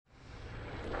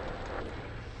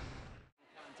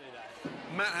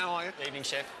Matt, how are you? Good evening,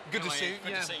 Chef. Good to see you.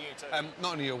 Good to see you too.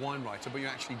 Not only a wine writer, but you're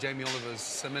actually Jamie Oliver's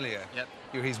sommelier. Yep.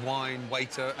 You're his wine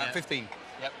waiter at 15.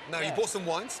 Yep. Now, you bought some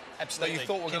wines Absolutely. that you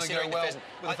thought were going to go well with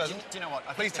the pheasant. Do you know what?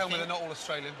 Please tell me they're not all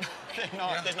Australian.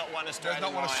 There's not one Australian.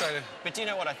 There's not one Australian. But do you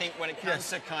know what? I think when it comes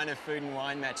to kind of food and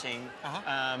wine matching,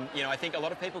 you know, I think a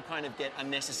lot of people kind of get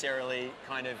unnecessarily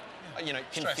kind of, you know,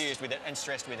 confused with it and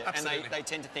stressed with it. Absolutely. And they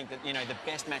tend to think that, you know, the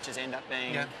best matches end up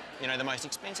being, you know, the most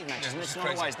expensive matches. And it's not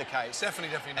crazy. always the case.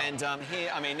 Definitely not. And here,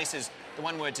 I mean, this is the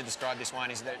one word to describe this wine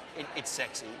is that it's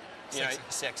sexy. You know,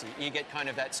 sexy. You get kind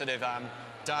of that sort of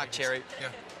dark cherry. Yeah.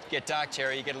 You get dark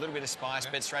cherry, you get a little bit of spice,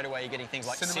 but straight away you're getting things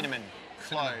like cinnamon,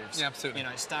 cloves, absolutely. you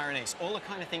know, star anise, all the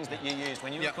kind of things that you use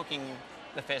when you're cooking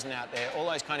the pheasant out there. All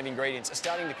those kind of ingredients are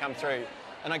starting to come through.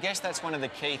 And I guess that's one of the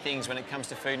key things when it comes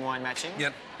to food and wine matching.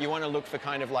 You want to look for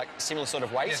kind of like similar sort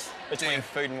of weight between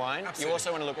food and wine. Absolutely. You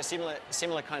also want to look at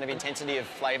similar kind of intensity of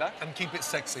flavour. And keep it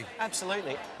sexy.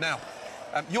 Absolutely. Now,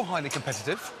 you're highly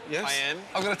competitive. Yes? I am.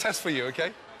 I've got a test for you,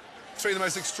 OK? 3 of the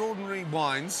most extraordinary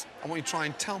wines. I want you to try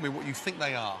and tell me what you think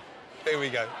they are. Here we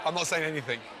go. I'm not saying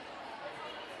anything.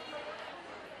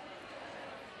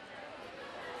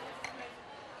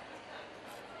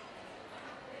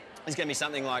 It's going to be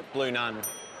something like Blue Nun,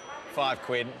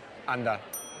 £5 under.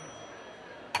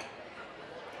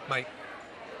 Mate,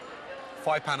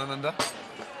 £5 and under.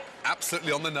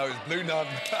 Absolutely on the nose. Blue Nun.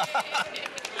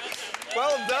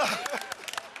 Well done.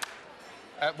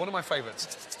 One of my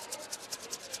favourites.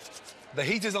 The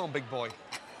heat is on, big boy.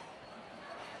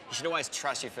 You should always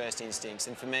trust your first instincts.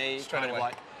 And for me, Straight kind away. of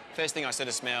like, first thing I sort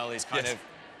of smell is kind of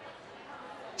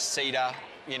cedar.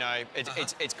 You know,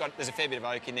 it's got, there's a fair bit of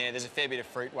oak in there. There's a fair bit of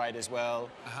fruit weight as well.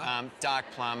 Dark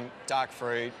plum, dark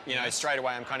fruit. You know, straight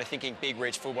away I'm kind of thinking big,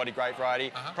 rich, full-body grape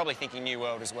variety. Probably thinking New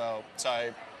World as well.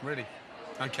 So. Really?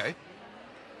 OK.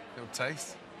 Little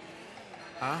taste.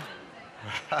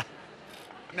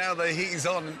 Now the heat is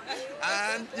on,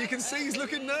 and you can see he's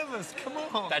looking nervous. Come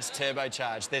on. That's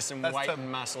turbocharged. There's some weight and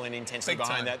muscle and intensity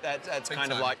behind that. That's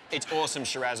kind of like, it's awesome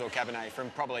Shiraz or Cabernet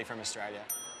probably from Australia.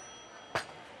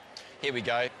 Here we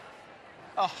go.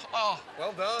 Oh.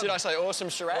 Well done. Did I say awesome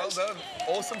Shiraz? Well done.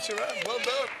 Awesome Shiraz. Well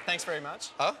done. Thanks very much.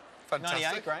 Fantastic.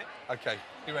 98, great. OK.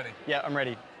 You ready? Yeah, I'm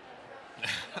ready.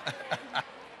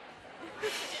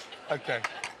 OK.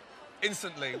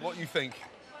 Instantly, what you think?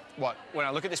 What? When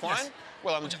I look at this wine? Yes.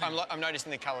 Well, I'm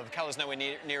noticing the colour. The colour's nowhere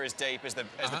near as deep as the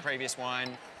previous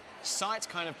wine. Sight's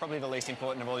kind of probably the least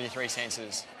important of all your 3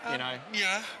 senses, you know?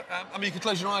 Yeah. I mean, you could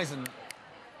close your eyes and...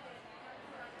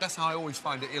 That's how I always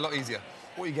find it a lot easier.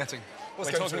 What are you getting?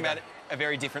 We're talking about a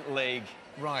very different league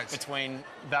between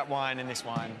that wine and this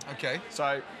wine. OK.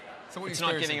 So what it's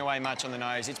not giving away much on the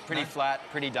nose. It's pretty flat,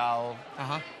 pretty dull.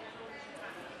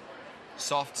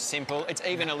 Soft, simple. It's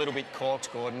even a little bit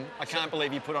corked, Gordon. I can't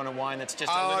believe you put on a wine that's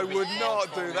just a little bit I would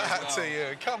not do that to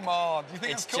you. Come on. Do you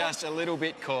think it's it's corked? just a little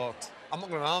bit corked. I'm not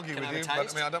going to argue with you,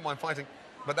 but I mean, I don't mind fighting.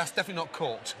 But that's definitely not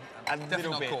corked.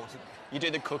 Definitely not corked. You do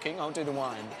the cooking, I'll do the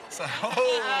wine. So,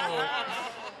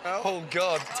 oh,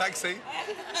 God. Taxi.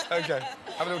 OK.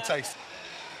 Have a little taste.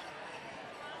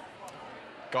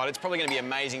 God, it's probably going to be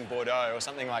amazing Bordeaux or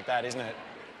something like that, isn't it?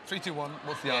 3, 2, 1.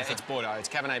 What's the answer? It's Bordeaux. It's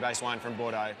Cabernet-based wine from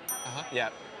Bordeaux. Yeah.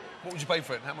 What would you pay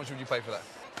for it? How much would you pay for that?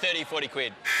 30, 40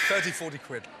 quid. 30, 40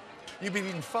 quid. You've been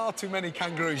eating far too many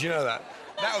kangaroos, you know that?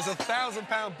 That was a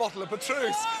 £1,000 bottle of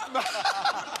Petrus.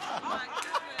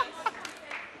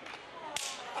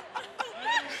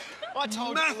 I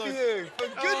told Matthew, for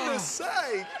goodness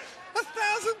sake!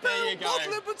 £1,000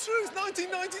 bottle of Petrus,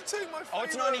 1992, my favourite. Oh,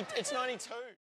 it's 92.